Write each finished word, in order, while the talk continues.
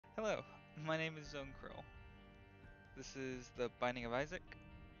Hello, my name is Zone Krill. This is The Binding of Isaac.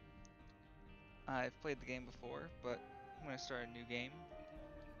 I've played the game before, but I'm going to start a new game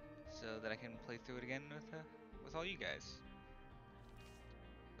so that I can play through it again with all you guys.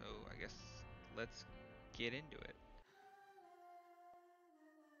 So I guess let's get into it.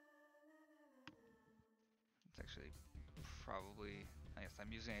 It's actually probably, I guess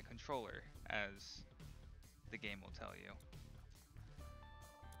I'm using a controller, as the game will tell you.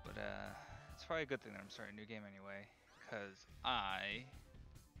 But it's probably a good thing that I'm starting a new game anyway, because I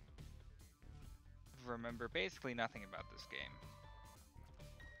remember basically nothing about this game.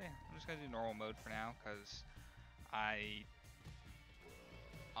 Yeah, I'm just gonna do normal mode for now, because I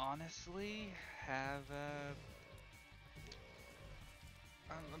honestly have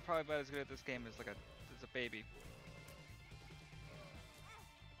I'm probably about as good at this game as as a baby.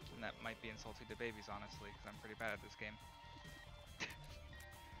 And that might be insulting to babies, honestly, because I'm pretty bad at this game.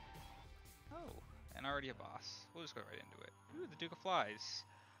 Oh, and already a boss. We'll just go right into it. Ooh, the Duke of Flies.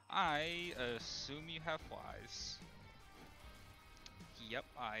 I assume you have flies. Yep,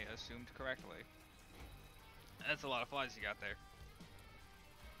 I assumed correctly. That's a lot of flies you got there.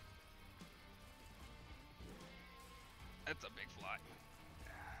 That's a big fly.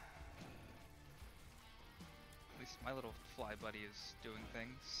 At least my little fly buddy is doing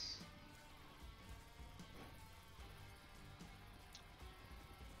things.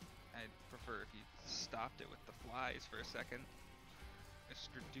 I'd prefer if you stopped it with the flies for a second,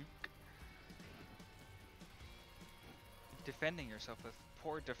 Mr. Duke. Defending yourself with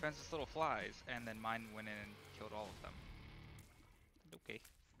poor defenseless little flies, and then mine went in and killed all of them. Okay.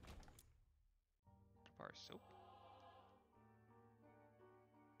 Bar of soap?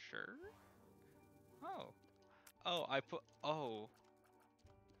 Sure. Oh. Oh, oh.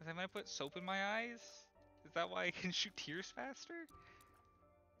 Am I put soap in my eyes? Is that why I can shoot tears faster?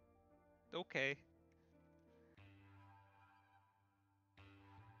 Okay.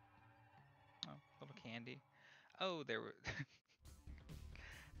 Oh, little candy. Oh, there were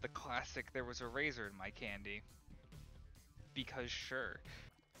the classic, there was a razor in my candy. Because sure.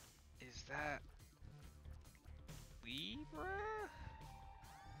 Is that Libra?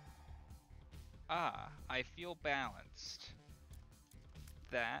 Ah, I feel balanced.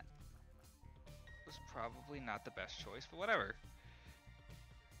 That was probably not the best choice, but whatever.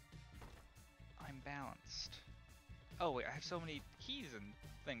 I'm balanced. Oh wait, I have so many keys and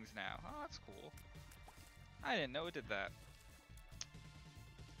things now. Oh, that's cool. I didn't know it did that.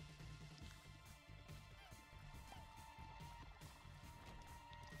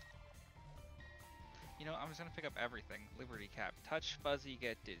 You know, I'm just gonna pick up everything. Liberty Cap. Touch Fuzzy,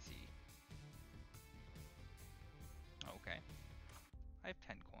 get dizzy. Okay. I have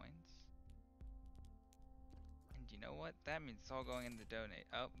 10 coins. And you know what? That means it's all going in the donate.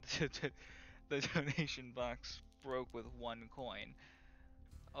 Oh, the donation box broke with 1 coin.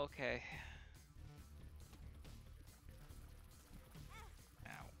 Okay.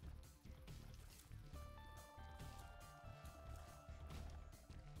 Ow.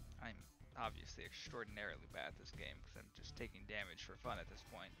 I'm obviously extraordinarily bad at this game because I'm just taking damage for fun at this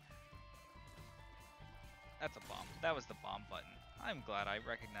point. That's a bomb. That was the bomb button. I'm glad I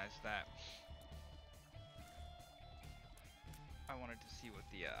recognized that. I wanted to see what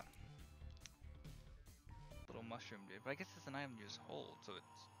the little mushroom did, but I guess it's an item you just hold, so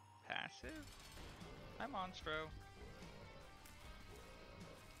it's passive? Hi, Monstro.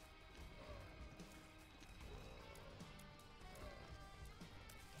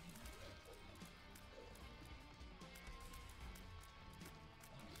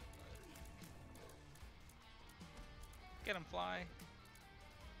 Get him, fly.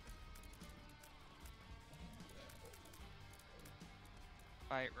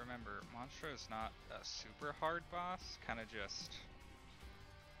 I remember, Monstro is not a super hard boss, kind of just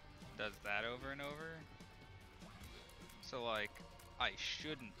does that over and over. So like, I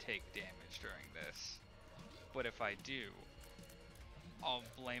shouldn't take damage during this, but if I do, I'll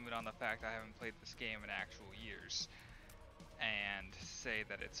blame it on the fact I haven't played this game in actual years, and say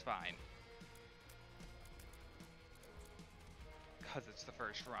that it's fine. Because it's the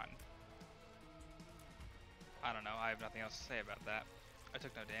first run. I don't know, I have nothing else to say about that. I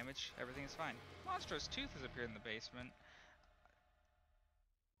took no damage, everything is fine. Monstro's tooth has appeared in the basement.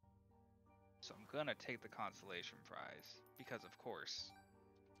 So I'm gonna take the consolation prize, because of course.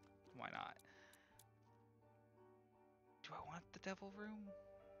 Why not? Do I want the devil room?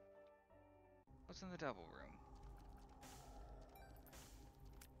 What's in the devil room?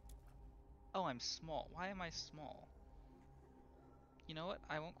 Oh, I'm small. Why am I small? You know what?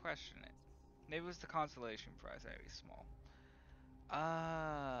 I won't question it. Maybe it was the consolation prize I was small.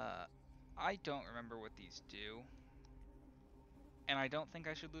 I don't remember what these do. And I don't think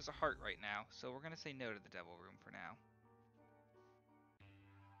I should lose a heart right now, so we're gonna say no to the Devil Room for now.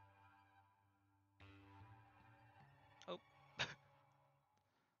 Oh.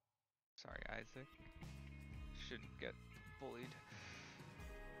 Sorry, Isaac. Shouldn't get bullied.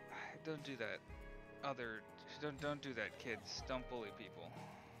 Don't do that. Don't do that, kids. Don't bully people.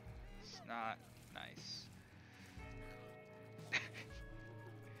 It's not nice.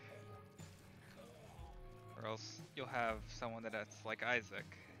 Or else you'll have someone that's like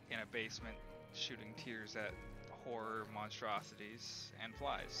Isaac in a basement shooting tears at horror monstrosities and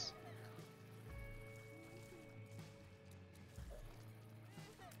flies.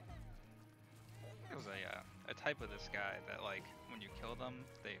 There was a type of this guy that, like, when you kill them,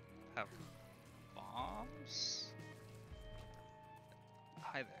 they have bombs?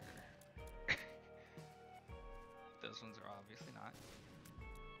 Hi there. Those ones are obviously not.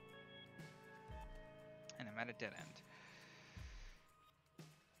 And I'm at a dead end.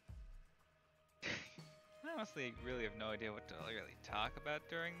 I honestly really have no idea what to really talk about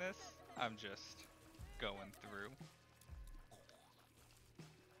during this. I'm just going through.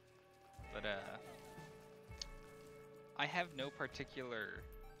 But I have no particular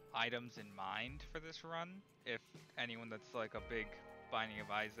items in mind for this run. If anyone that's like a big Binding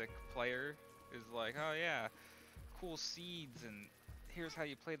of Isaac player is like, oh yeah, cool seeds and here's how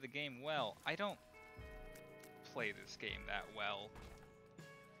you play the game well. I don't play this game that well.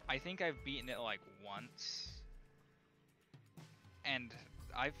 I think I've beaten it like once. And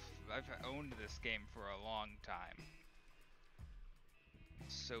I've owned this game for a long time.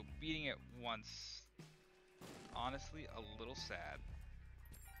 So beating it once, honestly, a little sad,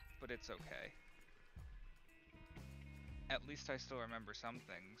 but it's okay. At least I still remember some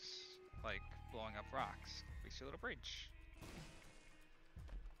things, like blowing up rocks. We see a little bridge.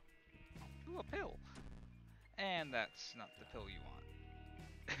 Ooh, a pill. And that's not the pill you want.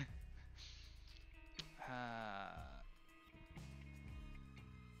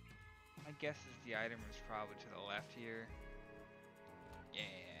 My guess is the item is probably to the left here.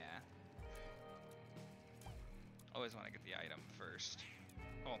 Yeah. Always want to get the item first.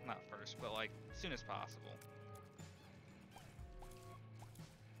 Well, not first, but like as soon as possible.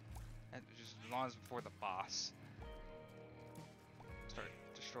 And just as long as before the boss. Start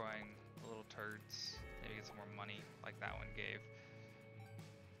destroying the little turds. Maybe get some more money like that one gave.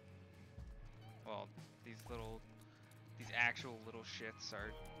 Well, these actual little shits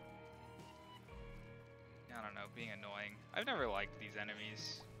are, I don't know, being annoying. I've never liked these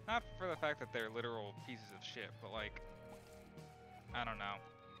enemies. Not for the fact that they're literal pieces of shit, but like, I don't know.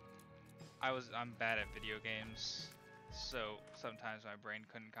 I'm bad at video games, so sometimes my brain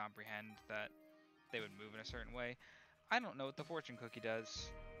couldn't comprehend that they would move in a certain way. I don't know what the fortune cookie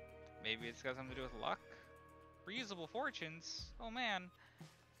does. Maybe it's got something to do with luck? Reusable fortunes? Oh man.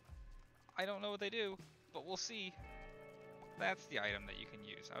 I don't know what they do, but we'll see. That's the item that you can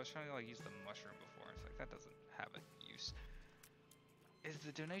use. I was trying to like use the mushroom before. It's like, that doesn't have a use. Is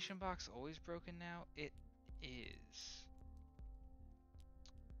the donation box always broken now? It is.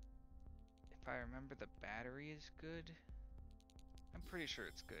 If I remember, the battery is good. I'm pretty sure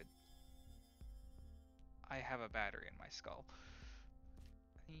it's good. I have a battery in my skull.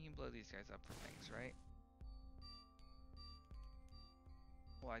 I think you can blow these guys up for things, right?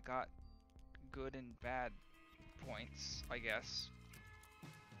 Well, I got good and bad points, I guess.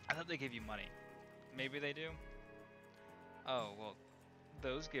 I thought they gave you money. Maybe they do? Oh, well,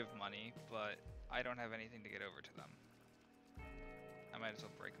 those give money, but I don't have anything to get over to them. I might as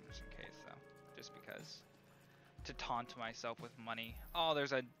well break them just in case, though. Just because. To taunt myself with money. Oh,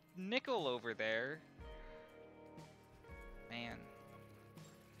 there's a nickel over there. Man.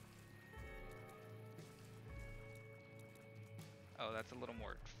 Oh, that's a little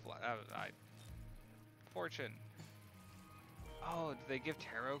more flat. Fortune. Oh, do they give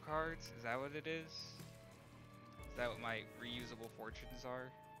tarot cards? Is that what it is? Is that what my reusable fortunes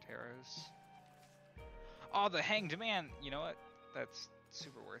are? Tarots? Oh, the Hanged Man! You know what? That's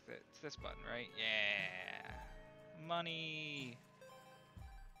super worth it. It's this button, right? Yeah! Money!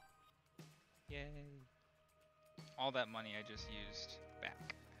 Yay! All that money I just used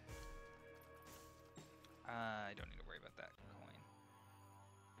back. I don't need to worry about that coin.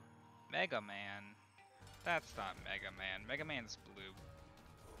 Mega Man. That's not Mega Man. Mega Man's blue.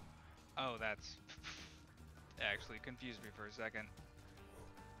 Oh, that's... actually confused me for a second.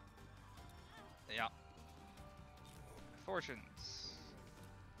 Yeah. Fortunes.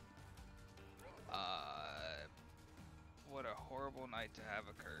 What a horrible night to have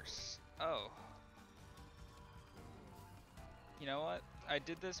a curse. Oh. You know what? I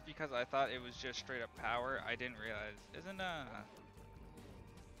did this because I thought it was just straight up power. I didn't realize. Isn't that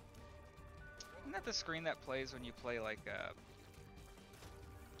the screen that plays when you play like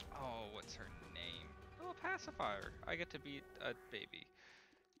oh, what's her name? Oh, a pacifier. I get to be a baby.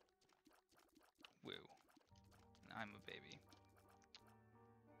 Woo. I'm a baby.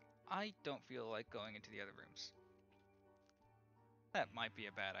 I don't feel like going into the other rooms. That might be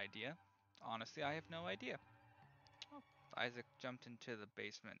a bad idea. Honestly, I have no idea. Oh, Isaac jumped into the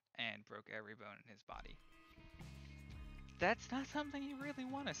basement and broke every bone in his body. That's not something you really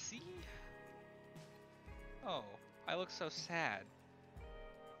want to see. Oh, I look so sad.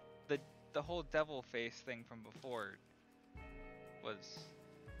 The whole devil face thing from before was...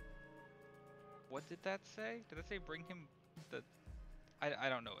 What did that say? Did it say bring him the... I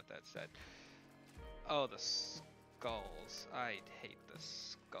don't know what that said. Oh, the skulls. I hate the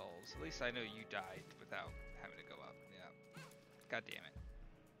skulls. At least I know you died without having to go up. Yeah. God damn it.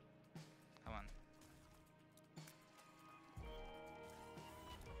 Come on.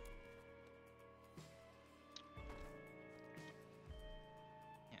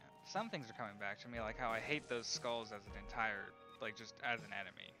 Yeah. Some things are coming back to me, like how I hate those skulls as an entire, like just as an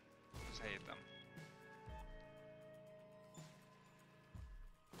enemy. Just hate them.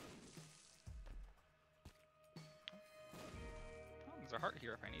 There's a heart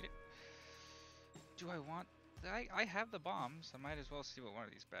here if I need it. Do I want... I have the bombs. I might as well see what one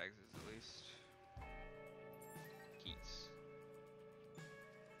of these bags is at least. Keys.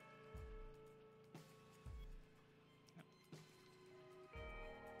 Yep.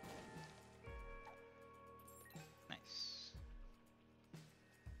 Nice.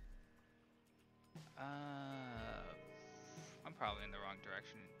 I'm probably in the wrong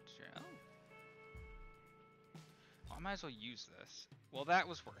direction. Oh. Well, I might as well use this. Well, that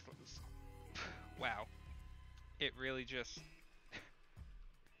was worthless. Wow. It really just...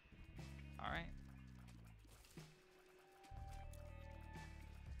 Alright.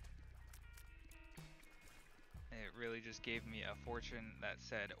 It really just gave me a fortune that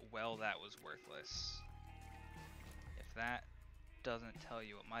said, well, that was worthless. If that doesn't tell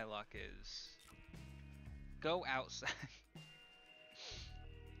you what my luck is, go outside.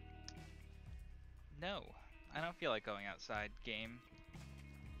 No, I don't feel like going outside, game.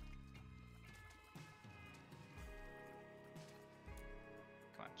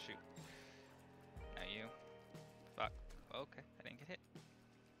 Come on, shoot. Now you. Fuck. Okay, I didn't get hit.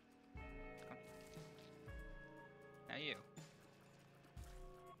 Come on. Now you.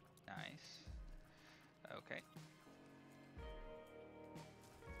 Nice. Okay.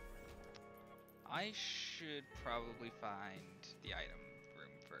 I should probably find the item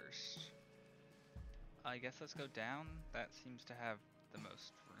room first. I guess let's go down. That seems to have the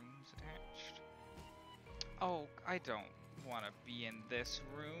most rooms attached. Oh, I don't want to be in this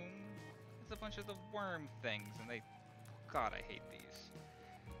room. There's a bunch of the worm things, and they... God, I hate these.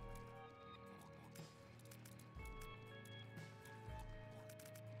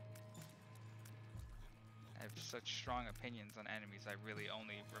 I have such strong opinions on enemies, I really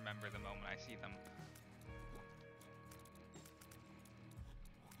only remember the moment I see them.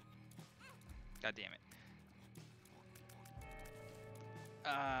 God damn it.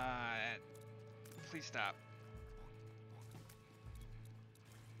 Please stop.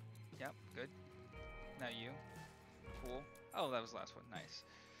 Yep, good. Now you. Cool. Oh, that was the last one. Nice.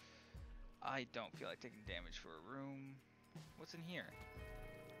 I don't feel like taking damage for a room. What's in here?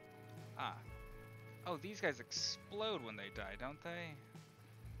 Ah. Oh, these guys explode when they die, don't they?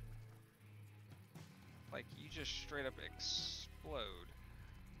 Like, you just straight up explode.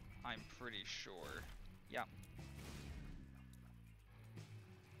 I'm pretty sure. Yeah.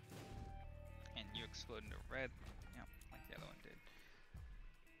 And you explode into red. Yeah, like the other one did.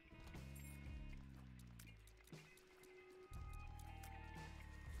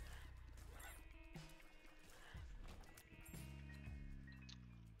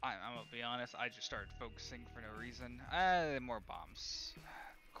 I'm gonna be honest, I just started focusing for no reason. More bombs.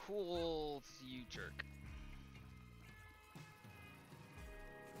 Cool, you jerk.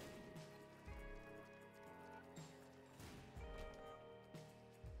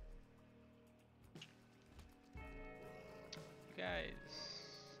 You guys...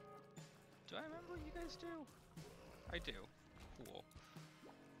 Do I remember what you guys do? I do. Cool.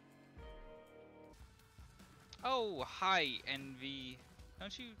 Oh, hi, Envy.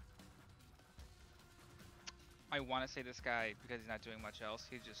 Don't you... I want to say this guy, because he's not doing much else,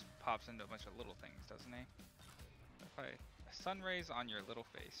 he just pops into a bunch of little things, doesn't he? If I... Sun rays on your little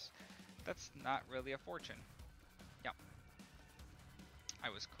face. That's not really a fortune. Yep.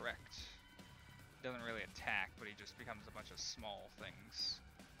 I was correct. doesn't really attack, but he just becomes a bunch of small things.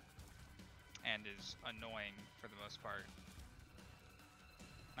 And is annoying for the most part.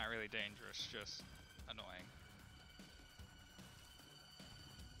 Not really dangerous, just annoying.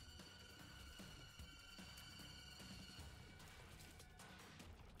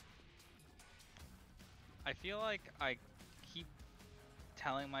 I feel like I keep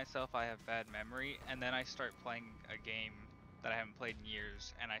telling myself I have bad memory, and then I start playing a game that I haven't played in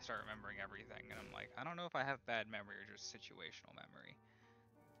years, and I start remembering everything, and I'm like, I don't know if I have bad memory or just situational memory.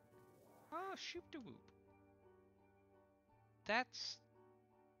 Oh, shoop-de-whoop. That's...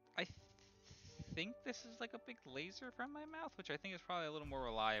 I think this is like a big laser from my mouth, which I think is probably a little more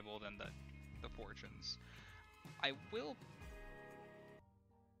reliable than the fortunes. I will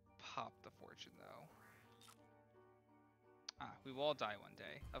pop the fortune, though. Ah, we will all die one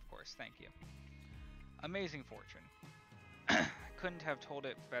day. Of course, thank you. Amazing fortune. Couldn't have told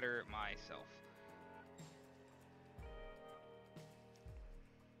it better myself.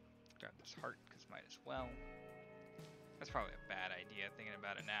 Grab this heart, because might as well. That's probably a bad idea, thinking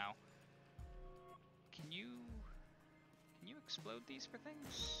about it now. Can you explode these for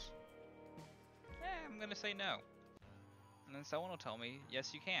things? I'm gonna say no. And then someone will tell me,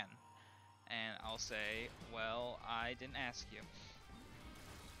 yes you can. And I'll say, well, I didn't ask you.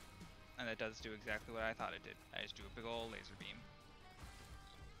 And that does do exactly what I thought it did. I just do a big ol' laser beam.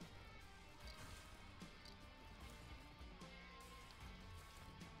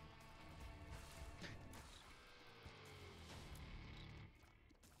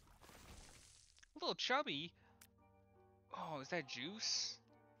 A little chubby? Oh, is that juice?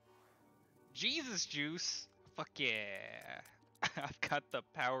 Jesus juice? Fuck yeah. I've got the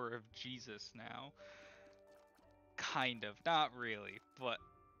power of Jesus now. Kind of. Not really, but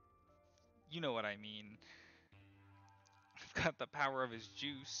you know what I mean. I've got the power of his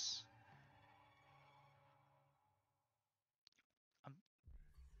juice. I'm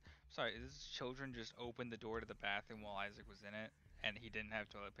sorry, is children just opened the door to the bathroom while Isaac was in it and he didn't have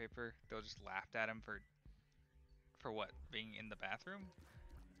toilet paper? They'll just laughed at him for what? Being in the bathroom?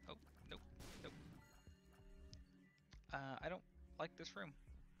 Oh, nope, nope. I don't like this room.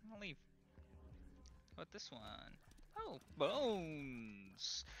 I'm gonna leave. How about this one? Oh,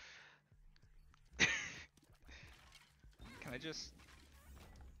 bones! Can I just...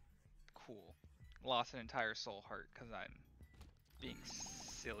 Cool. Lost an entire soul heart because I'm being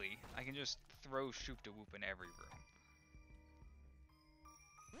silly. I can just throw shoop-de-whoop in every room.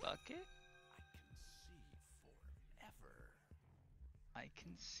 Bucket? I can see forever. I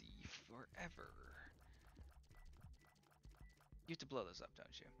can see forever. You have to blow this up,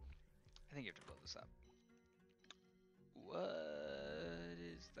 don't you? I think you have to blow this up. What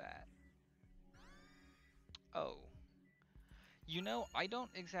is that? Oh. You know, I don't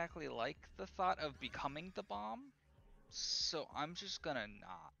exactly like the thought of becoming the bomb, so I'm just gonna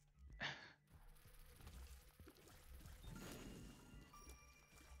not.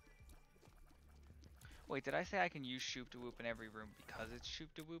 Wait, did I say I can use shoop-de-whoop in every room because it's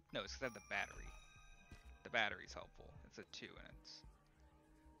shoop-de-whoop? No, it's because I have the battery. The battery's helpful. It's a 2 and it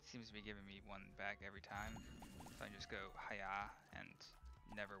seems to be giving me 1 back every time. So I just go hiya and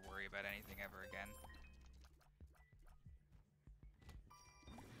never worry about anything ever again.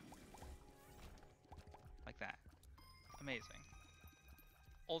 Like that. Amazing.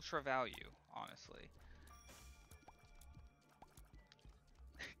 Ultra value, honestly.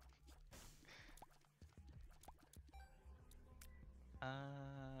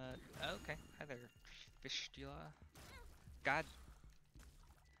 Okay. Hi there, Fistula. God.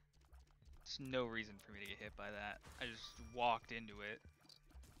 There's no reason for me to get hit by that. I just walked into it.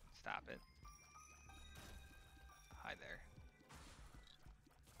 Stop it. Hi there.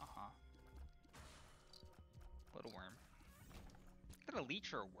 Uh-huh. Little worm. Is that a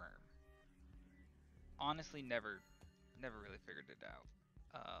leech or a worm? Honestly, never really figured it out.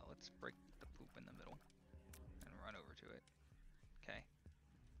 Let's break the poop in the middle and run over to it. Okay.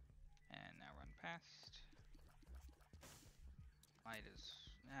 And now run past. I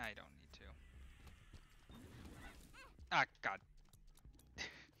don't need to. Ah, God.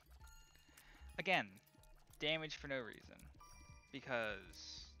 Again, damage for no reason.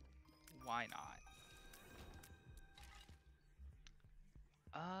 Because why not?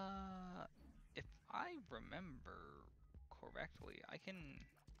 If I remember correctly, I can...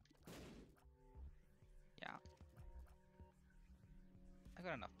 Yeah. I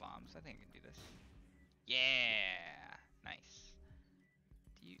got enough bombs. I think I can do this. Yeah! Nice.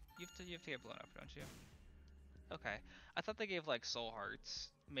 You have to get blown up, don't you? Okay. I thought they gave like soul hearts.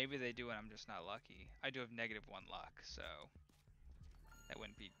 Maybe they do and I'm just not lucky. I do have -1 luck, so that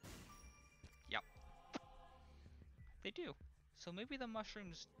wouldn't be... Yep. They do. So maybe the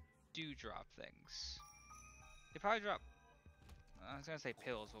mushrooms do drop things. They probably drop... I was gonna say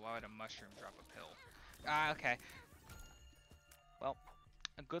pills, but why would a mushroom drop a pill? Ah, okay. Well,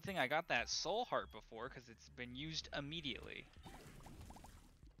 a good thing I got that soul heart before, because it's been used immediately.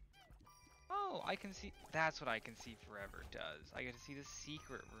 Oh, I can see... That's what I can see forever does. I get to see the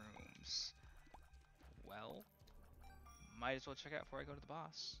secret rooms. Well, might as well check it out before I go to the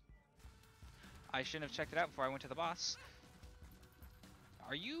boss. I shouldn't have checked it out before I went to the boss.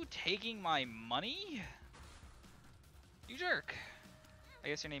 Are you taking my money? You jerk. I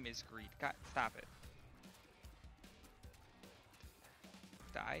guess your name is Greed. God, stop it.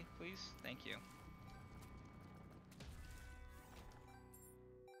 Die, please? Thank you.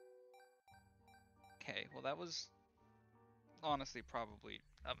 Okay, well that was honestly probably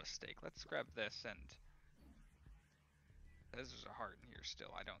a mistake. Let's grab this and... There's a heart in here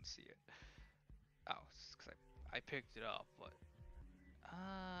still. I don't see it. Oh, it's because I picked it up, but...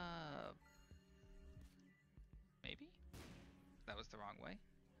 Maybe? That was the wrong way.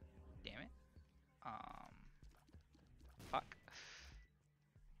 Damn it. Fuck.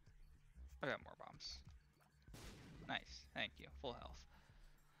 I got more bombs. Nice, thank you. Full health.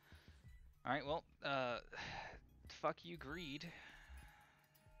 Alright, well, fuck you, Greed.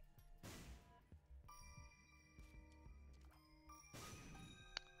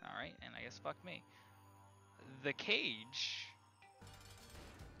 Alright, and I guess fuck me. The cage?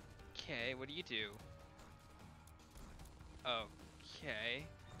 Okay, what do you do? Okay.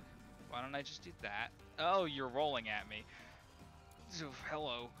 Why don't I just do that? Oh, you're rolling at me. So,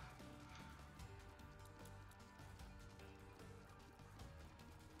 hello.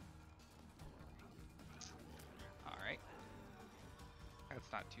 Alright.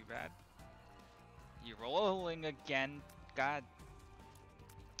 That's not too bad. You're rolling again. God.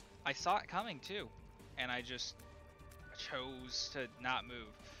 I saw it coming too. And I just chose to not move.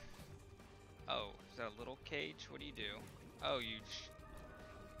 Oh, is that a little cage? What do you do? Oh, you...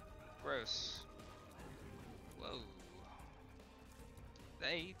 Gross. Whoa.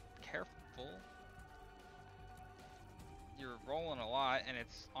 Hey, careful. You're rolling a lot, and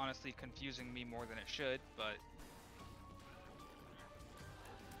it's honestly confusing me more than it should, but...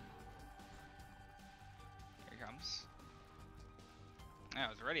 Here he comes. I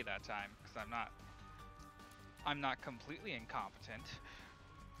was ready that time, because I'm not completely incompetent.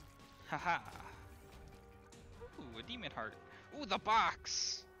 Haha. Ooh, a demon heart. Ooh, the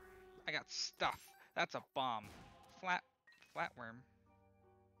box! I got stuff. That's a bomb. Flatworm.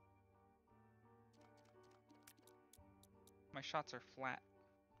 My shots are flat.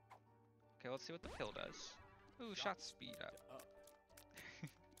 Okay, let's see what the pill does. Ooh, shot speed up.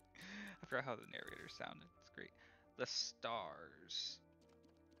 I forgot how the narrator sounded. It's great. The stars.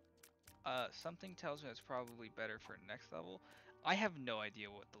 Something tells me it's probably better for next level. I have no idea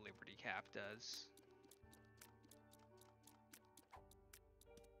what the Liberty Cap does.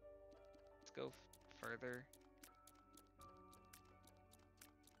 Let's go further.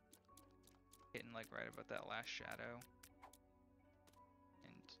 Hitting like right about that last shadow.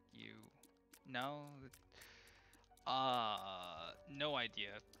 And you... No? No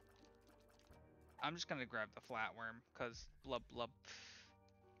idea. I'm just gonna grab the flatworm, cause blub blub.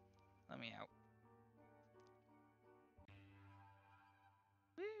 Let me out.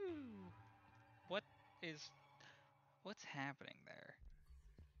 Woo! What's happening there?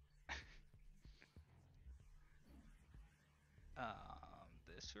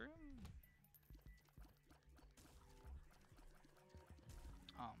 This room?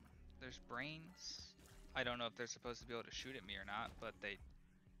 There's brains. I don't know if they're supposed to be able to shoot at me or not, but they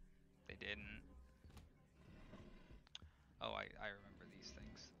didn't. Oh, I remember these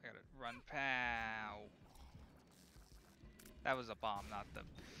things. I gotta run. Pow. That was a bomb, not the...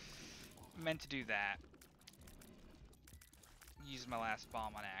 Meant to do that. Used my last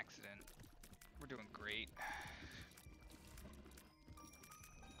bomb on accident. We're doing great.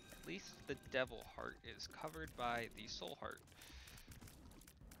 At least the devil heart is covered by the soul heart.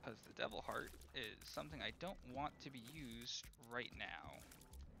 Because the devil heart is something I don't want to be used right now.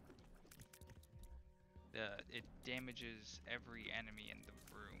 It damages every enemy in the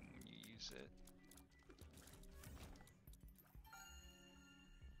room when you use it.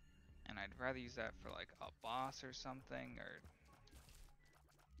 And I'd rather use that for like a boss or something, or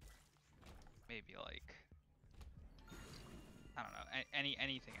maybe like, I don't know,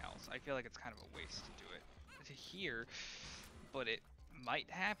 anything else. I feel like it's kind of a waste to do it to here, but it might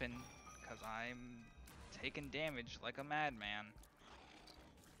happen because I'm taking damage like a madman.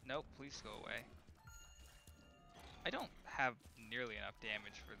 Nope, please go away. I don't have nearly enough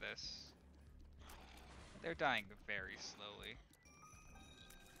damage for this. They're dying very slowly.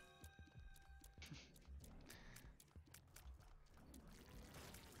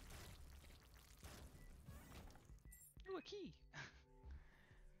 Ooh, a key!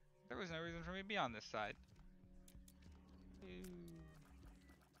 There was no reason for me to be on this side. Ooh.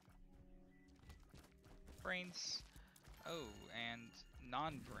 Brains. Oh, and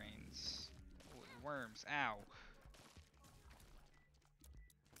non-brains. Worms. Ow.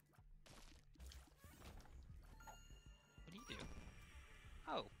 What do you do?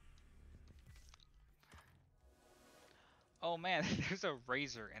 Oh. Oh man, there's a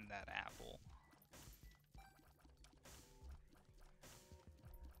razor in that apple.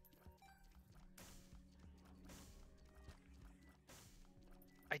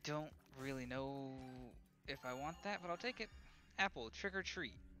 I don't really know if I want that, but I'll take it. Apple, trick or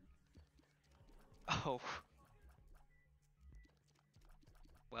treat. Oh.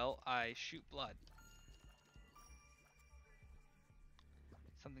 Well, I shoot blood.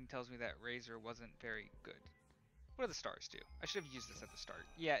 Something tells me that razor wasn't very good. What do the stars do? I should have used this at the start.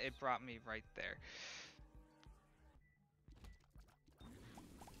 Yeah, it brought me right there.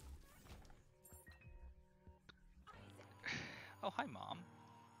 Oh, hi, Mom.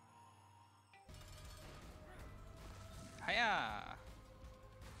 Hiya!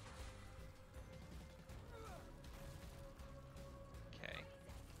 Okay.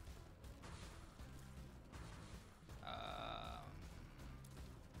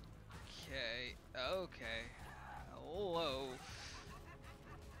 Okay. Okay. Hello.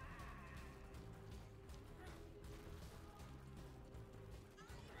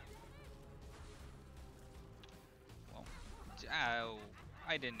 Well, oh,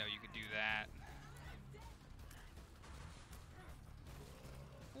 I didn't know you could do that.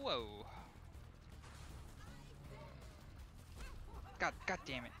 Whoa. God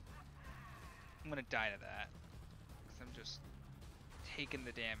damn it. I'm gonna die to that. Because I'm just taking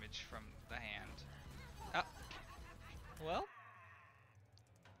the damage from the hand. Oh. Well,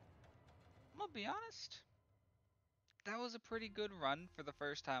 I'm gonna be honest. That was a pretty good run for the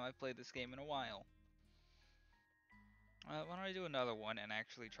first time I've played this game in a while. Why don't I do another one and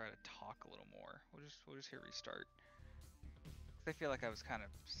actually try to talk a little more? We'll just hit restart. 'Cause I feel like I was kind of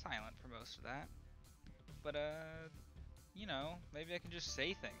silent for most of that. But you know, maybe I can just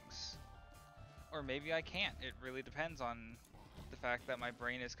say things. Or maybe I can't. It really depends on the fact that my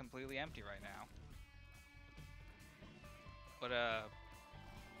brain is completely empty right now. But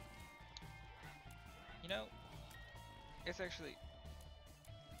you know, it's actually,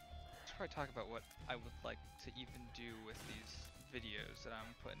 let's probably talk about what I would like to even do with these videos that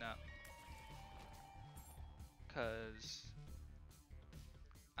I'm putting up. Cause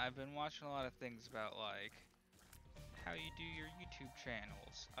I've been watching a lot of things about like how you do your YouTube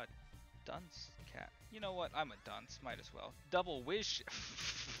channels. A dunce cat. You know what? I'm a dunce. Might as well. Double wish.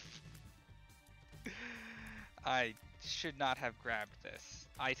 I should not have grabbed this.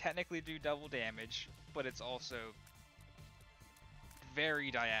 I technically do double damage, but it's also very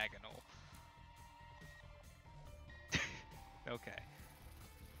diagonal. Okay.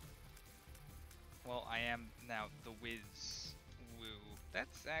 Well, I am now the whiz. Woo.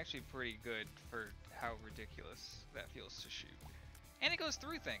 That's actually pretty good for how ridiculous that feels to shoot. And it goes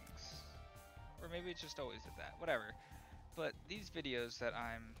through things. Or maybe it just always did that. Whatever. But these videos that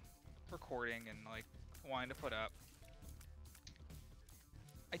I'm recording and like wanting to put up,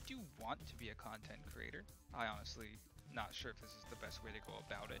 I do want to be a content creator. I honestly not sure if this is the best way to go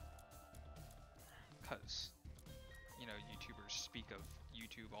about it. Cause, you know, YouTubers speak of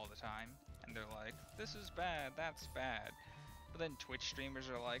YouTube all the time. And they're like, this is bad, that's bad. But then Twitch streamers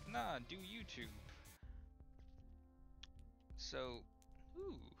are like, nah, do YouTube. So,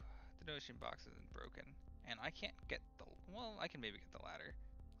 ooh, the donation box isn't broken. And I can't get the, well, I can maybe get the ladder.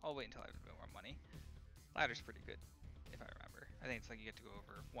 I'll wait until I have a bit more money. Ladder's pretty good, if I remember. I think it's like you get to go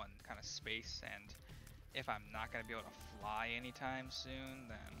over one kind of space, and if I'm not going to be able to fly anytime soon,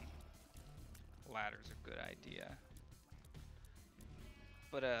 then ladder's a good idea.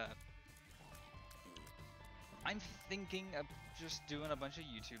 But, I'm thinking of just doing a bunch of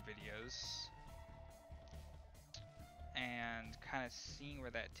YouTube videos and kind of seeing where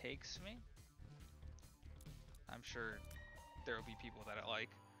that takes me. I'm sure there will be people that I like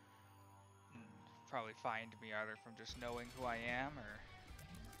probably find me either from just knowing who I am, or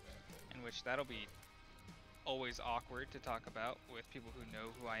in which that'll be always awkward to talk about with people who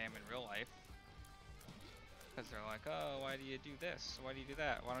know who I am in real life. Because they're like, oh, why do you do this? Why do you do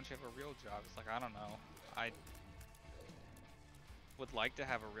that? Why don't you have a real job? It's like, I don't know. I would like to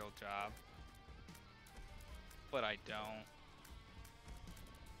have a real job, but I don't.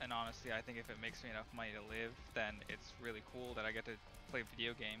 And honestly, I think if it makes me enough money to live, then it's really cool that I get to play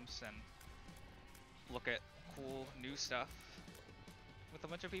video games and look at cool new stuff with a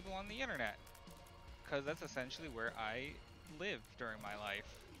bunch of people on the internet. Because that's essentially where I live during my life.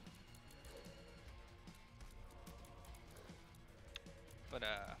 But,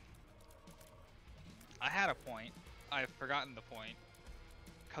 I had a point. I've forgotten the point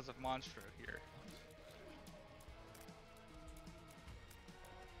because of Monstro here.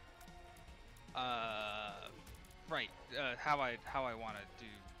 Right, how I want to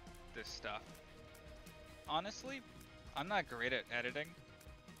do this stuff. Honestly, I'm not great at editing.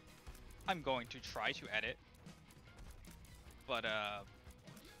 I'm going to try to edit, but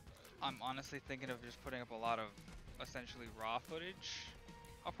I'm honestly thinking of just putting up a lot of essentially raw footage.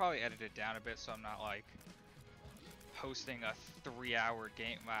 I'll probably edit it down a bit so I'm not like posting a 3-hour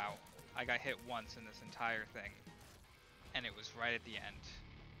game. Wow, I got hit once in this entire thing, and it was right at the end.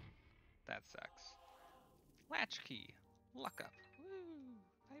 That sucks. Latch key, luck up. Woo!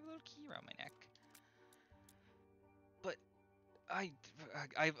 I have a little key around my neck. But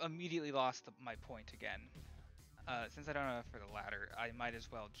I've immediately lost my point again. Since I don't know for the ladder, I might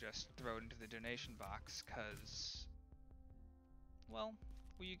as well just throw it into the donation box, cause, well,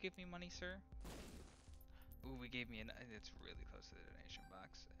 will you give me money, sir? Ooh, we gave me an. It's really close to the donation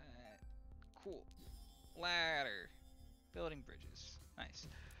box. Cool. Ladder. Building bridges. Nice.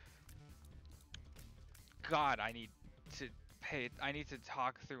 God, I need to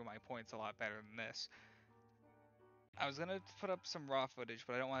talk through my points a lot better than this. I was gonna put up some raw footage,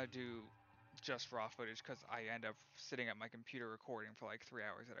 but I don't want to do just raw footage because I end up sitting at my computer recording for like 3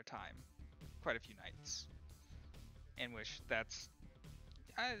 hours at a time, quite a few nights. In which there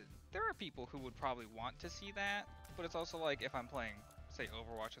are people who would probably want to see that, but it's also like if I'm playing, say,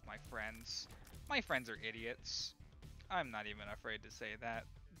 Overwatch with my friends are idiots. I'm not even afraid to say that.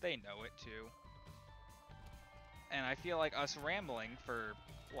 They know it too. And I feel like us rambling for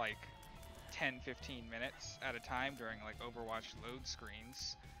like 10-15 minutes at a time during like Overwatch load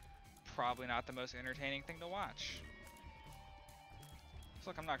screens, probably not the most entertaining thing to watch. So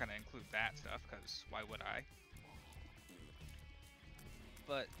look, I'm not going to include that stuff because why would I?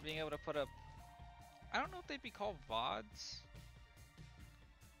 But being able to put up, I don't know if they'd be called VODs.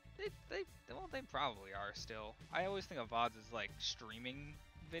 Well, they probably are still. I always think of VODs as like streaming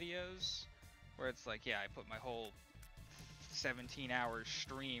videos, where it's like, yeah, I put my whole 17-hour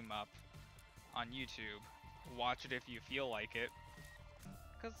stream up on YouTube. Watch it if you feel like it.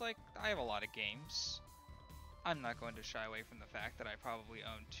 Because, like, I have a lot of games. I'm not going to shy away from the fact that I probably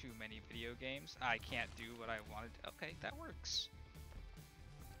own too many video games. I can't do what I wanted to. Okay, that works.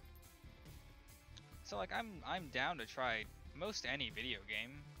 So, like, I'm down to try most any video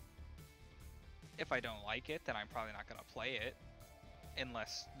game. If I don't like it, then I'm probably not going to play it.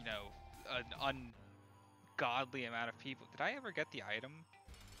 Unless, you know, an ungodly amount of people. Did I ever get the item?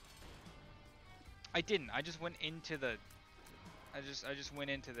 I didn't. I just went into the... I just went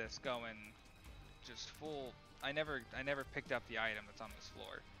into this going just full. I never picked up the item that's on this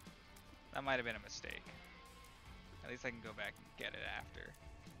floor. That might have been a mistake. At least I can go back and get it after.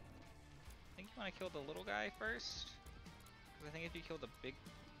 I think you want to kill the little guy first, because I think if you kill the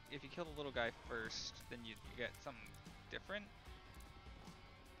little guy first, then you get something different.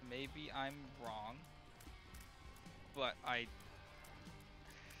 Maybe I'm wrong, but I'm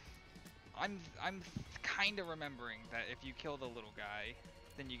kind of remembering that if you kill the little guy,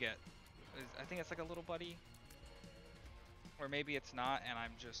 then you get, I think it's like a little buddy. Or maybe it's not, and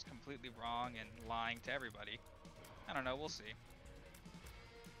I'm just completely wrong and lying to everybody. I don't know, we'll see.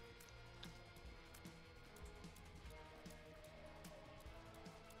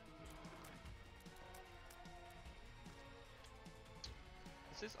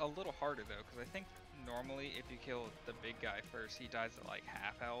 This is a little harder though, because I think normally if you kill the big guy first, he dies at like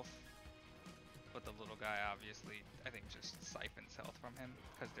half health. But the little guy obviously, I think, just siphons health from him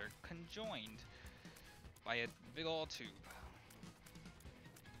because they're conjoined by a big ol' tube.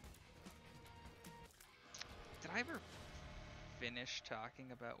 Did I ever finish talking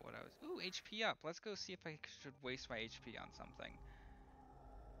about what I was... Ooh, HP up. Let's go see if I should waste my HP on something.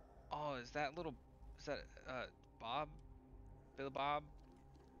 Oh, is that Bob?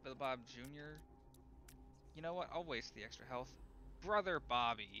 Billy Bob Jr.? You know what? I'll waste the extra health. Brother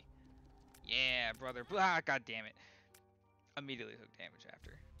Bobby. Yeah, brother. Ah, god damn it. Immediately took damage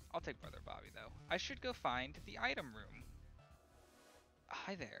after. I'll take Brother Bobby, though. I should go find the item room.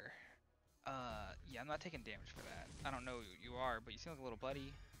 Hi there. Yeah, I'm not taking damage for that. I don't know who you are, but you seem like a little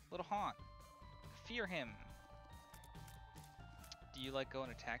buddy. Little haunt. Fear him. Do you like go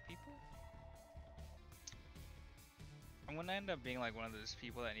and attack people? I'm gonna end up being like one of those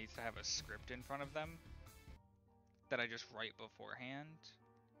people that needs to have a script in front of them that I just write beforehand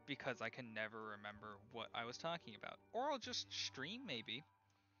because I can never remember what I was talking about. Or I'll just stream maybe.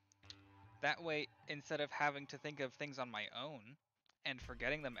 That way, instead of having to think of things on my own and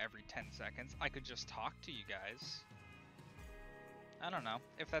forgetting them every 10 seconds, I could just talk to you guys. I don't know.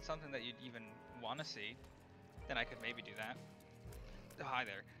 If that's something that you'd even want to see, then I could maybe do that. Oh, hi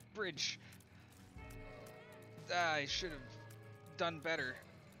there. Bridge! I should have done better.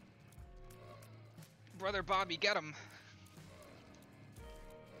 Brother Bobby, get him!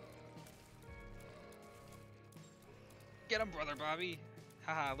 Get him, Brother Bobby!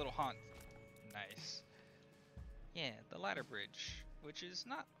 Haha, little haunt. Nice. Yeah, the ladder bridge, which is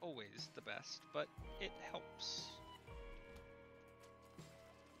not always the best, but it helps.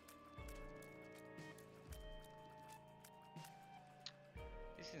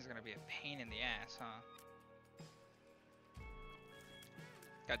 This thing's gonna be a pain in the ass, huh?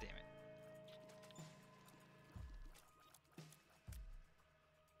 God damn it.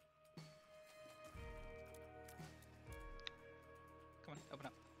 Come on, open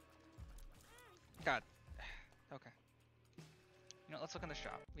up. God. Okay. You know, let's look in the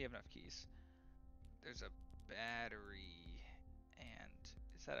shop. We have enough keys. There's a battery. And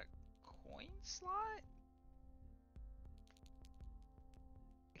is that a coin slot?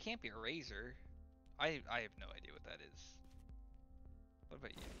 It can't be a razor. I have no idea what that is. What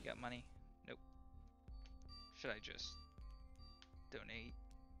about you? You got money? Nope. Should I just donate?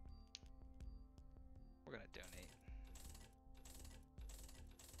 We're gonna donate.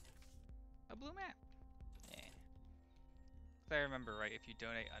 A blue map. Yeah. If I remember right, if you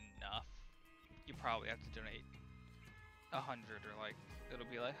donate enough, you probably have to donate 100 or like, it'll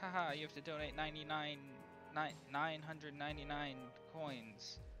be like, haha, you have to donate 999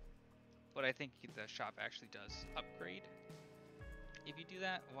 coins. But I think the shop actually does upgrade. If you do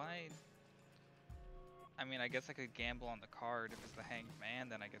that, why? I mean, I guess I could gamble on the card. If it's the Hanged Man,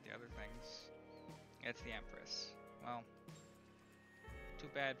 then I get the other things. It's the Empress. Well, too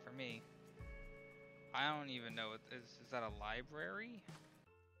bad for me. I don't even know. Is that a library?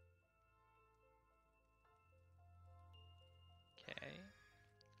 Okay.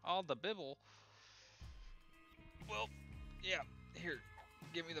 All the bibble. Well, yeah. Here,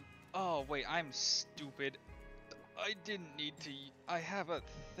 give me the... Oh, wait, I'm stupid. I didn't need to... I have a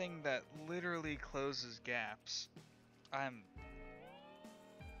thing that literally closes gaps. I'm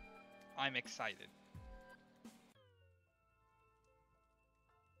excited.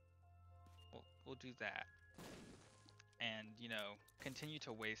 We'll do that. And, you know, continue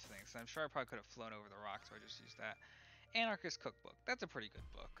to waste things. I'm sure I probably could have flown over the rock, so I just used that. Anarchist Cookbook. That's a pretty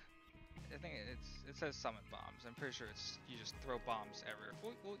good book. I think it says summon bombs. I'm pretty sure it's you just throw bombs everywhere.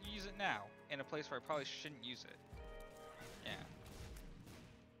 We'll use it now in a place where I probably shouldn't use it. Yeah.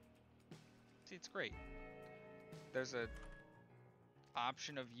 See, it's great. There's a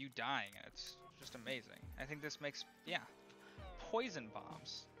option of you dying, and it's just amazing. I think this makes, yeah, poison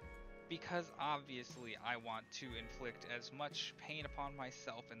bombs. Because obviously I want to inflict as much pain upon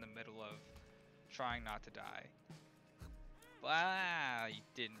myself in the middle of trying not to die. Ah, you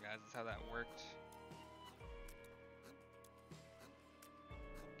didn't, guys. That's how that worked.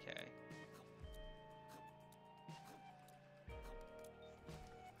 Okay.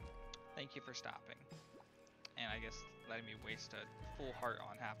 Thank you for stopping. And I guess letting me waste a full heart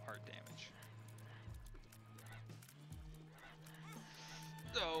on half heart damage.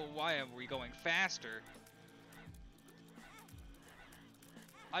 Oh, why are we going faster?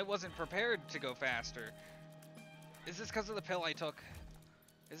 I wasn't prepared to go faster. Is this because of the pill I took?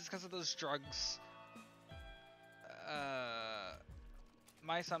 Is this because of those drugs?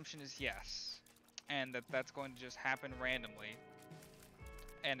 My assumption is yes. And that's going to just happen randomly.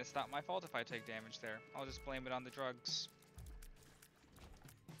 And it's not my fault if I take damage there. I'll just blame it on the drugs.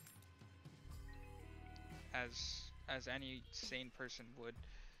 As any sane person would.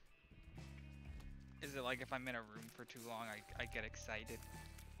 Is it like if I'm in a room for too long, I get excited?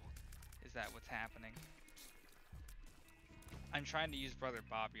 Is that what's happening? I'm trying to use Brother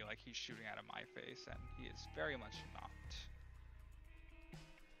Bobby like he's shooting out of my face, and he is very much not.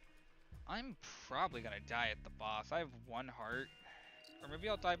 I'm probably gonna die at the boss. I have one heart. Or maybe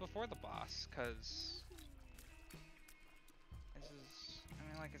I'll die before the boss, cause... This is... I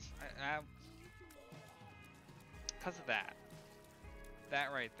mean, like, it's... Because of that.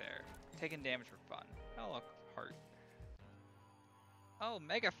 That right there. Taking damage for fun. Oh, look. Heart. Oh,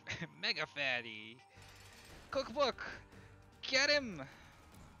 mega fatty. Cookbook! Get him!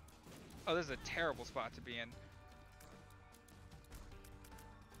 Oh, this is a terrible spot to be in.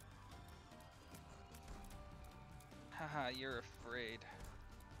 Haha, you're afraid.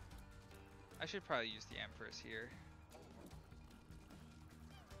 I should probably use the Empress here.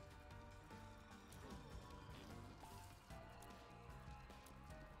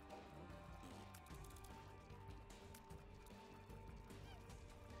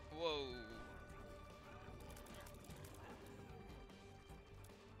 Whoa.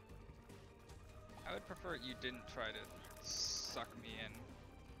 I would prefer you didn't try to suck me in.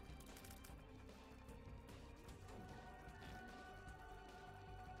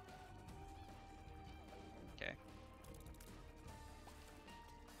 Okay.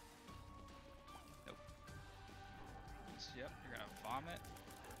 Nope. Yep, you're gonna vomit.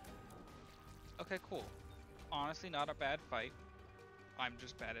 Okay, cool. Honestly, not a bad fight. I'm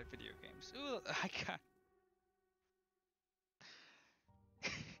just bad at video games. Ooh, I got...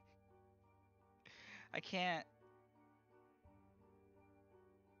 I can't...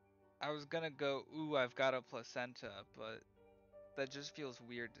 I was gonna go, ooh, I've got a placenta, but that just feels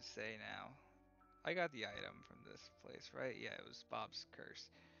weird to say now. I got the item from this place, right? Yeah, it was Bob's curse.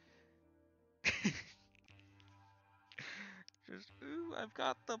 Just, ooh, I've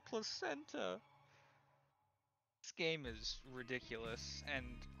got the placenta. This game is ridiculous, and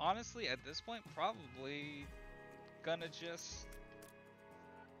honestly, at this point, probably gonna just...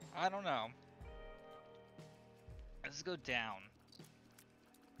 I don't know. Let's go down.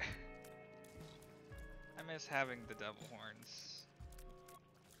 I miss having the devil horns.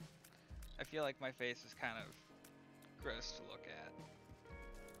 I feel like my face is kind of gross to look at.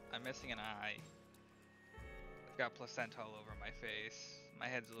 I'm missing an eye. I've got placenta all over my face. My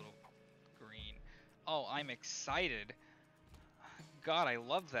head's a little green. Oh, I'm excited. God, I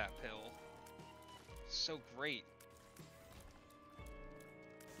love that pill. So great.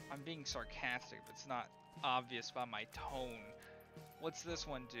 I'm being sarcastic, but it's not obvious by my tone. What's this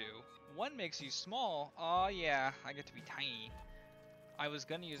one do? One makes you small. Oh yeah, I get to be tiny. I was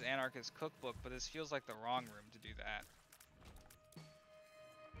gonna use Anarchist Cookbook, but this feels like the wrong room to do that.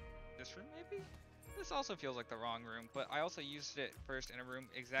 This room, maybe? This also feels like the wrong room, but I also used it first in a room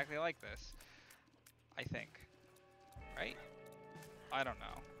exactly like this. I think. Right? I don't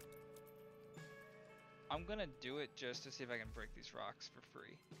know. I'm gonna do it just to see if I can break these rocks for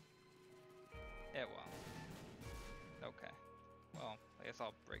free. It won't. Okay. Well, I guess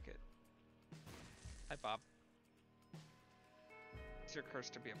I'll break it. Hi, Bob. It's your curse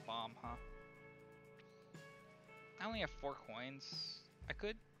to be a bomb, huh? I only have 4 coins. I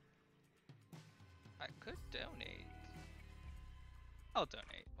could donate. I'll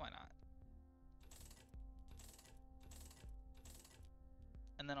donate. Why not?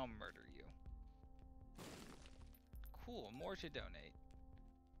 And then I'll murder you. Cool. More to donate.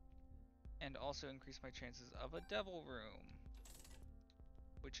 And also increase my chances of a devil room.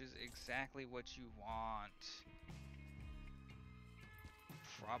 Which is exactly what you want.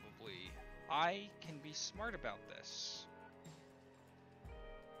 Probably. I can be smart about this.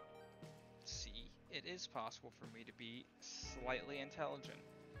 See, it is possible for me to be slightly intelligent.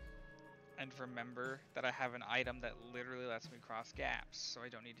 And remember that I have an item that literally lets me cross gaps, so I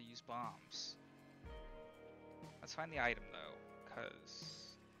don't need to use bombs. Let's find the item though, because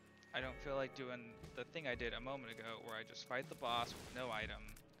I don't feel like doing the thing I did a moment ago where I just fight the boss with no item,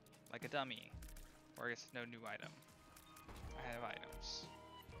 like a dummy. Or I guess no new item. I have items,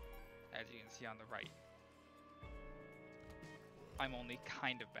 as you can see on the right. I'm only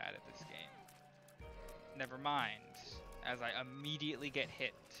kind of bad at this game. Never mind, as I immediately get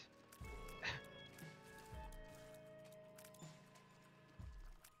hit.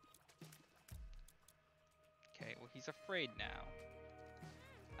 Okay, well he's afraid now.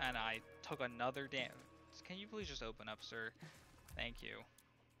 And I took another damage. Can you please just open up, sir? Thank you.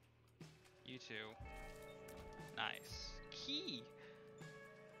 You too. Nice. Key!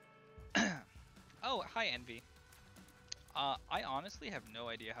 Oh, hi Envy. I honestly have no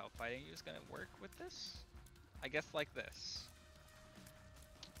idea how fighting you is gonna work with this. I guess like this.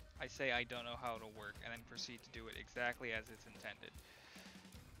 I say I don't know how it'll work and then proceed to do it exactly as it's intended.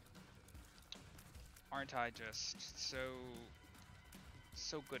 Aren't I just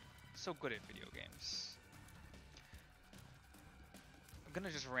so good at video games? I'm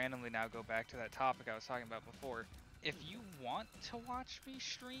gonna just randomly now go back to that topic I was talking about before. If you want to watch me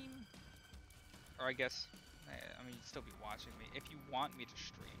stream, or I guess, I mean, you'd still be watching me. If you want me to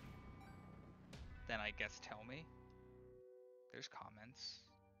stream, then I guess tell me. There's comments.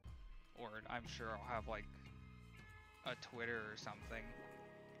 Or I'm sure I'll have like a Twitter or something.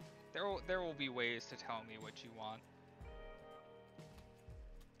 There will be ways to tell me what you want.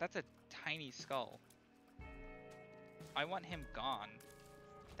 That's a tiny skull. I want him gone.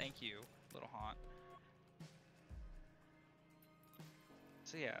 Thank you, little haunt.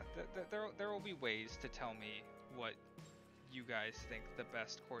 So yeah, there will be ways to tell me what you guys think the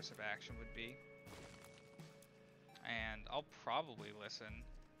best course of action would be. And I'll probably listen.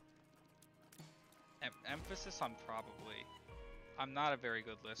 Emphasis on probably. I'm not a very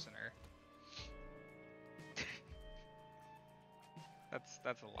good listener.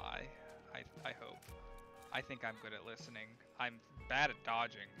 That's a lie. I hope. I think I'm good at listening. I'm bad at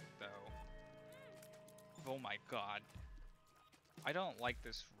dodging, though. Oh my god. I don't like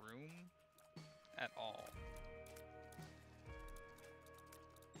this room at all.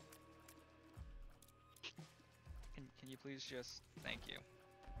 Can you please just... Thank you.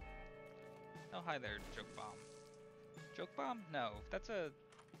 Oh, hi there, Joke Bomb. Joke Bomb? No, that's a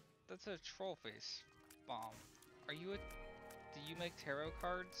troll face bomb. Are you a... Do you make tarot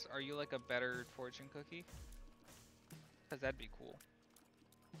cards? Are you like a better fortune cookie? Because that'd be cool.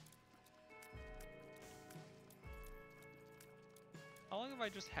 How long have I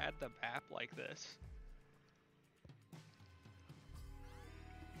just had the map like this?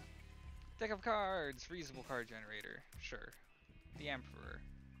 Deck of cards! Reasonable card generator. Sure. The Emperor.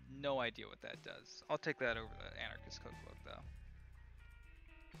 No idea what that does. I'll take that over the Anarchist Cookbook, though.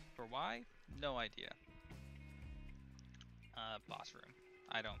 For why? No idea. Boss room.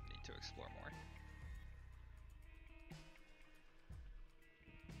 I don't need to explore more.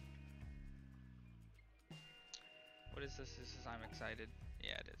 What is this? This is I'm excited.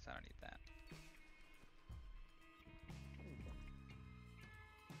 Yeah, it is. I don't need that.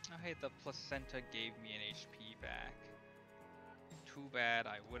 Oh, hey, the placenta gave me an HP back. Too bad,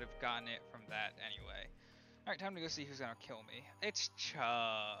 I would have gotten it from that anyway. Alright, time to go see who's gonna kill me. It's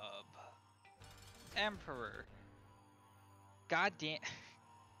Chubb. Emperor. God damn.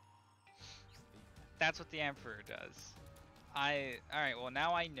 That's what the Emperor does. Alright, well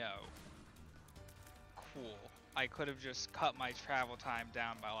now I know. Cool. I could have just cut my travel time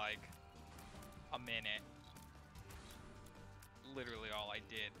down by like a minute. Literally all I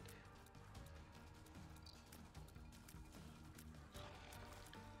did.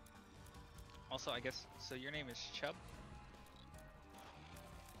 Also, I guess, so your name is Chubb?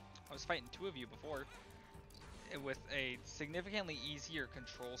 I was fighting two of you before with a significantly easier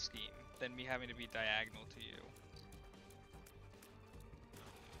control scheme than me having to be diagonal to you.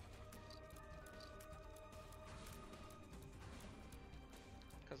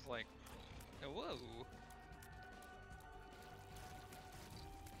 Cause like, whoa.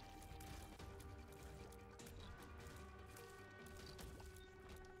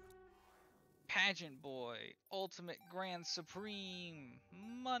 Pageant Boy, Ultimate Grand Supreme,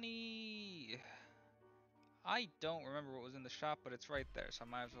 money! I don't remember what was in the shop, but it's right there, so I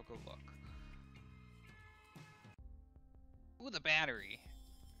might as well go look. Ooh, the battery.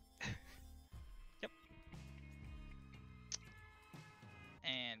 Yep.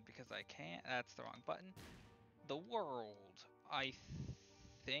 And because I can't, that's the wrong button. The world. I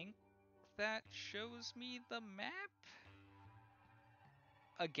think that shows me the map?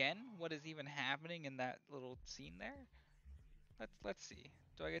 Again, what is even happening in that little scene there? Let's see.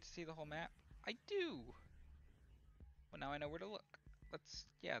 Do I get to see the whole map? I do. Well, now I know where to look.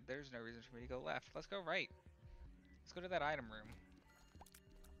 Yeah, there's no reason for me to go left. Let's go right. Let's go to that item room.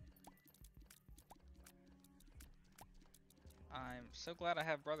 I'm so glad I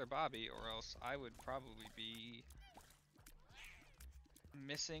have Brother Bobby, or else I would probably be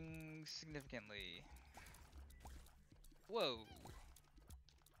missing significantly. Whoa.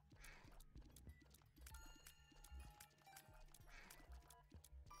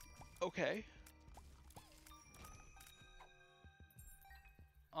 Okay.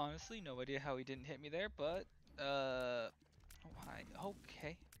 Honestly, no idea how he didn't hit me there, but, why?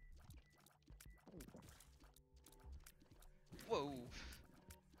 Okay. Whoa.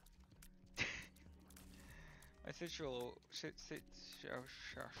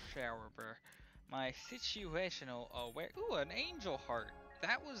 My situational aware. Ooh, an angel heart.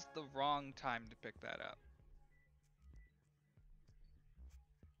 That was the wrong time to pick that up.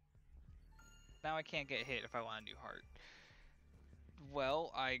 Now I can't get hit if I want a new heart.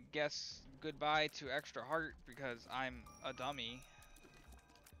 Well, I guess goodbye to extra heart because I'm a dummy.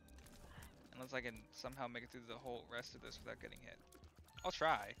 Unless I can somehow make it through the whole rest of this without getting hit. I'll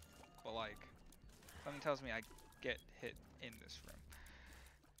try, but like, something tells me I get hit in this room.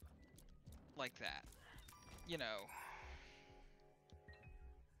 Like that. You know.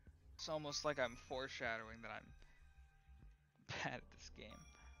 It's almost like I'm foreshadowing that I'm bad at this game.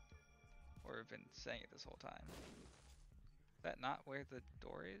 Or have been saying it this whole time. Is that not where the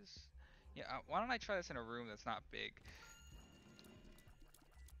door is? Yeah, why don't I try this in a room that's not big?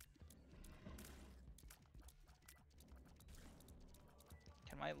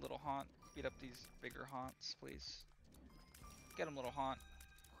 my little haunt. Beat up these bigger haunts, please. Get him, little haunt.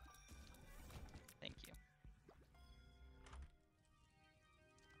 Thank you.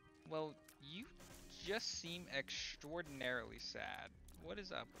 Well, you just seem extraordinarily sad. What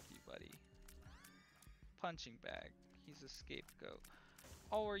is up with you, buddy? Punching bag. He's a scapegoat.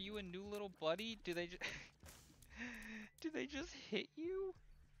 Oh, are you a new little buddy? Do they just do they just hit you?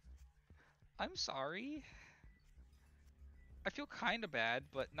 I'm sorry. I feel kind of bad,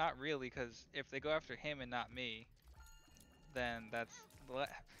 but not really, because if they go after him and not me, then that's I was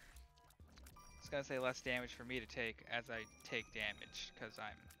gonna say less damage for me to take as I take damage, because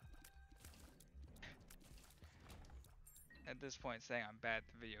I'm at this point saying I'm bad at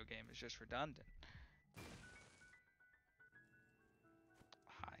the video game is just redundant.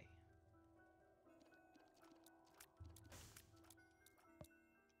 Hi.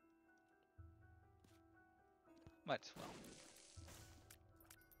 Might as well.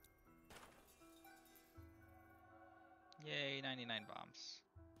 Yay, 99 bombs.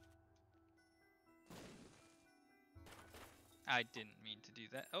 I didn't mean to do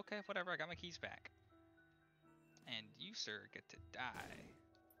that. Okay, whatever, I got my keys back. And you, sir, get to die.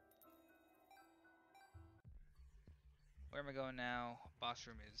 Where am I going now? Boss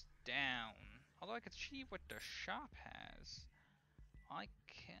room is down. Although I could see what the shop has. I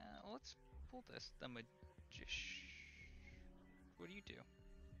can. Let's pull this. The magician. What do you do?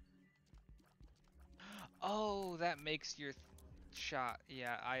 Oh, that makes your shot.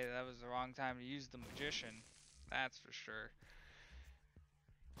 Yeah, that was the wrong time to use the magician. That's for sure.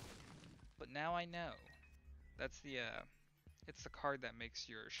 But now I know. That's the it's the card that makes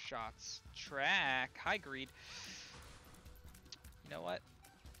your shots track. Hi, Greed. You know what?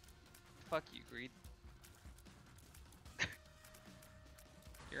 Fuck you, Greed.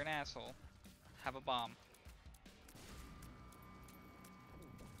 You're an asshole. Have a bomb.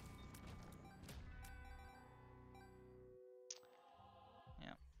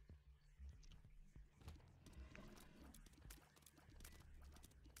 Yeah.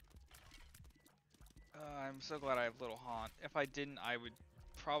 I'm so glad I have Little Haunt. If I didn't, I would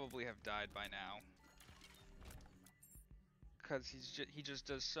probably have died by now. Because he just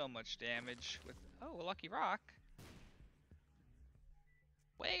does so much damage with... Oh, a Lucky Rock.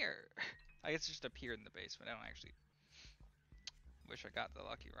 Where? I guess it just appeared in the basement. I don't actually... Wish I got the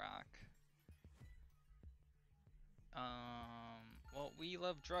Lucky Rock. Well, we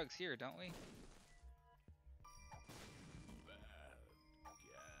love drugs here, don't we?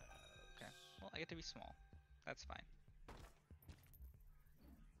 Okay. Well, I get to be small. That's fine.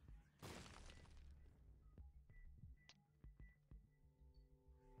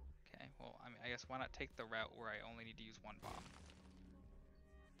 Okay, well, I mean, I guess why not take the route where I only need to use one bomb?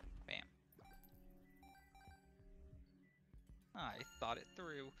 Bam. I thought it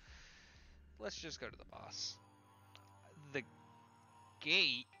through. Let's just go to the boss. The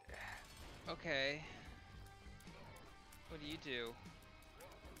gate? Okay. What do you do?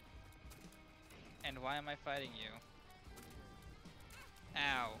 And why am I fighting you?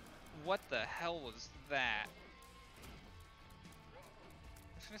 Ow. What the hell was that?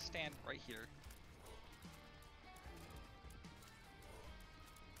 I'm just gonna stand right here.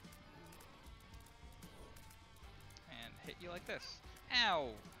 And hit you like this. Ow!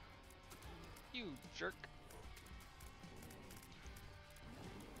 You jerk.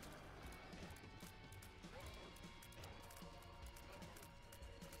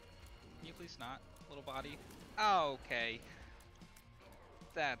 Can you please not, little body? Oh, okay.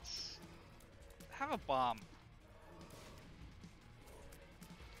 That's... Have a bomb.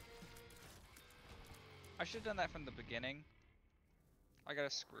 I should have done that from the beginning. I got a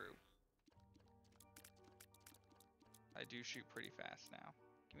screw. I do shoot pretty fast now.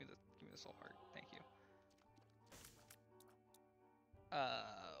 Give me the soul heart. Thank you.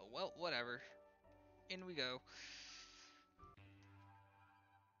 Well, whatever. In we go.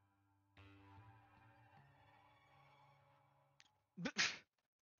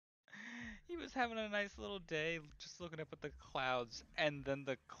 He was having a nice little day, just looking up at the clouds, and then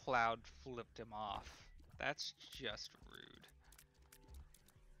the cloud flipped him off. That's just rude.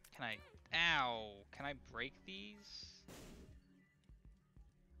 Can I... Ow! Can I break these?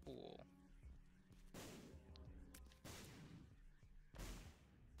 Cool.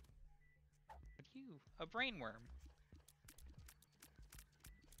 What are you? A brainworm.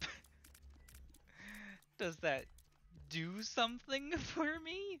 Does that do something for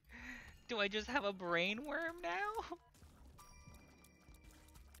me? Do I just have a brainworm now?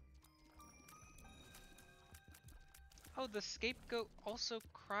 Oh, the scapegoat also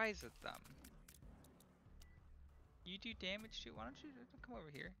cries at them. You do damage too? Why don't you come over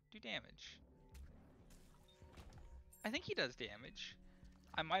here? Do damage. I think he does damage.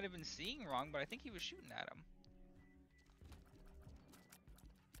 I might have been seeing wrong, but I think he was shooting at him.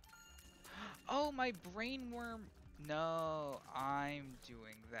 Oh, my brain worm. No, I'm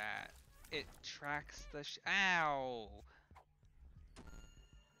doing that. It tracks the ow.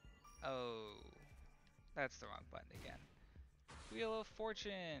 Oh. That's the wrong button again. Wheel of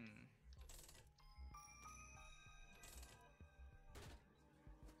Fortune.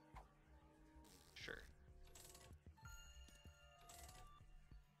 Sure.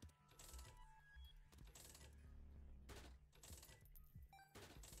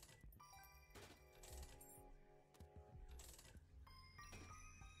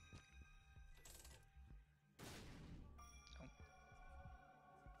 Oh.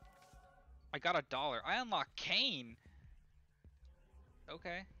 I got $1. I unlocked Kane.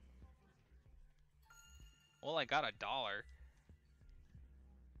 Okay. Well, I got $1.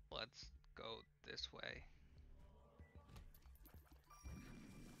 Let's go this way.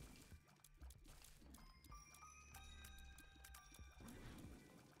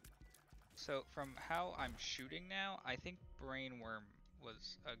 So from how I'm shooting now, I think Brainworm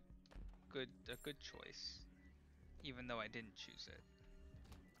was a good choice, even though I didn't choose it.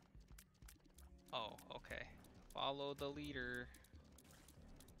 Oh, okay. Follow the leader.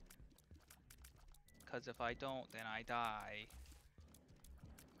 'Cause if I don't, then I die.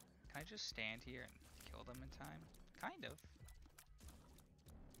 Can I just stand here and kill them in time? Kind of.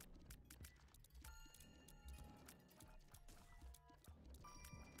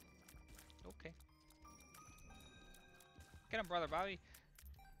 Okay. Get him, brother Bobby.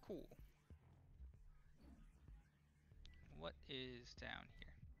 Cool. What is down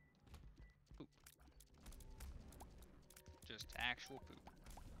here? Poop. Just actual poop.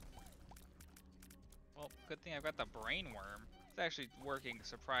 Well, good thing I've got the brainworm. It's actually working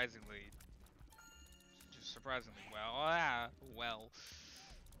surprisingly well. Ah, well.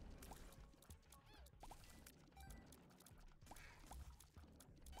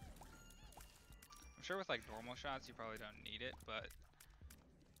 I'm sure with like normal shots you probably don't need it, but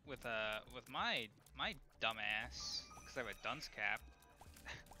with my dumbass, because I have a dunce cap,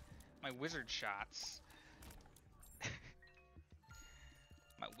 my wizard shots,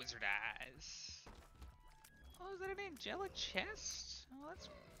 my wizard eyes. Oh, is that an angelic chest? Oh, that's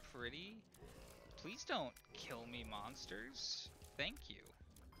pretty. Please don't kill me, monsters. Thank you.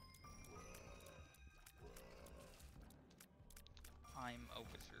 I'm a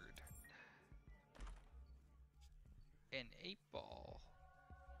wizard. An 8-ball.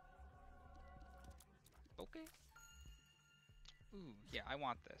 Okay. Ooh, yeah, I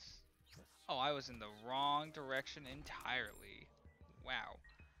want this. Oh, I was in the wrong direction entirely. Wow.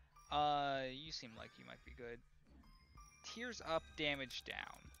 You seem like you might be good. Tears up, damage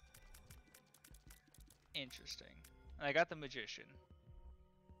down. Interesting. And I got the magician.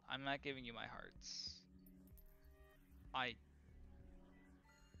 I'm not giving you my hearts. I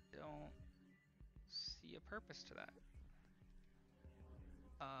don't see a purpose to that.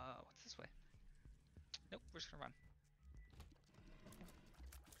 What's this way? Nope, we're just gonna run.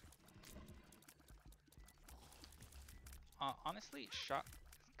 Honestly, shot.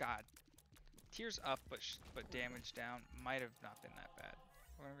 God, tears up, but damage down might have not been that bad.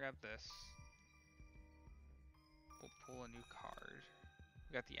 We're gonna grab this. We'll pull a new card.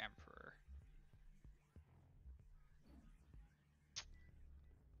 We got the Emperor.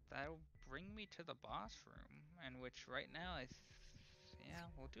 That'll bring me to the boss room, and which right now yeah,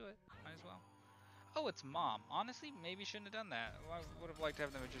 we'll do it. Might as well. Oh, it's Mom. Honestly, maybe shouldn't have done that. I would have liked to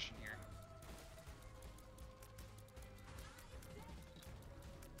have the magician here.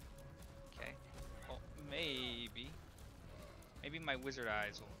 Okay. Well, maybe my wizard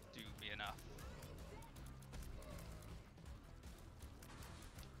eyes will do me enough.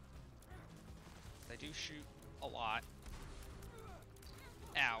 They do shoot a lot.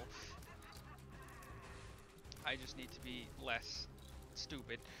 Ow. I just need to be less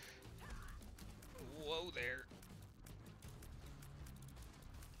stupid. Whoa there.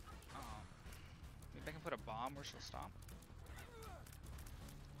 Maybe I can put a bomb where she'll stomp.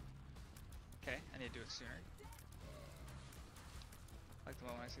 Okay, I need to do it sooner. Like the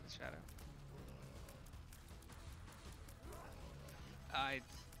moment I see the shadow.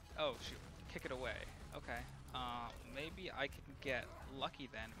 Oh shoot, kick it away. Okay. Maybe I can get lucky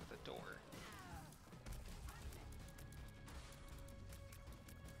then with a door.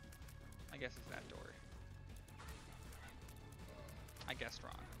 I guess it's that door. I guessed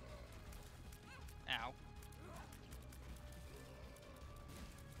wrong. Ow.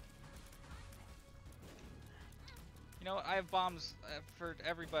 You know what? I have bombs for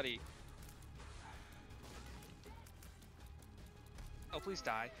everybody. Oh, please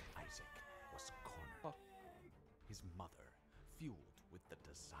die. Isaac was cornered. Oh. His mother, fueled with the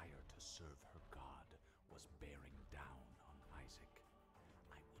desire to serve her God, was bearing down on Isaac.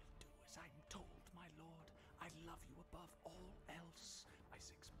 I will do as I'm told, my lord. I love you above all else,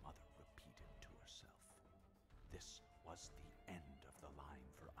 Isaac's mother repeated to herself. This was the end of the line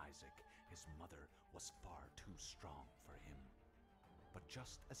for Isaac. His mother was far too strong for him. But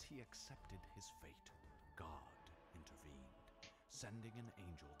just as he accepted his fate, God intervened, sending an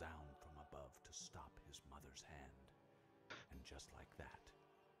angel down from above to stop his mother's hand. And just like that,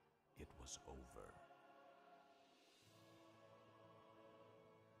 it was over.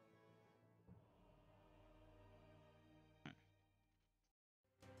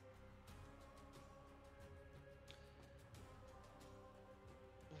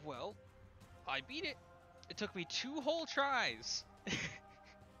 Well, I beat it. It took me 2 whole tries.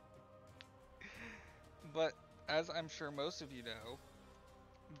 But as I'm sure most of you know,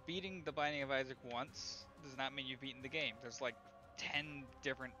 beating the Binding of Isaac once does not mean you've beaten the game. There's like 10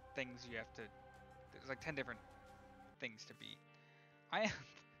 different things you have to. There's like 10 different things to beat.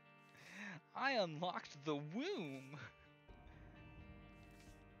 I unlocked the womb.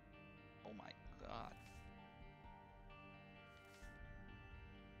 Oh my god.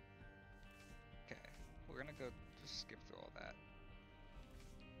 Okay, we're gonna go just skip through all that.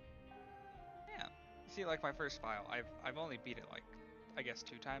 Yeah. See, like my first file, I've only beat it like I guess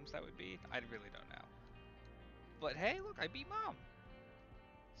 2 times. That would be. I really don't know. But hey, look, I beat Mom.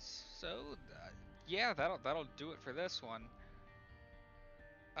 So yeah, that'll do it for this one.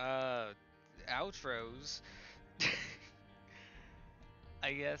 Outros.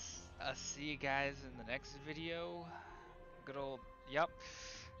 I guess I'll see you guys in the next video. Good old, yep.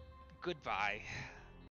 Goodbye.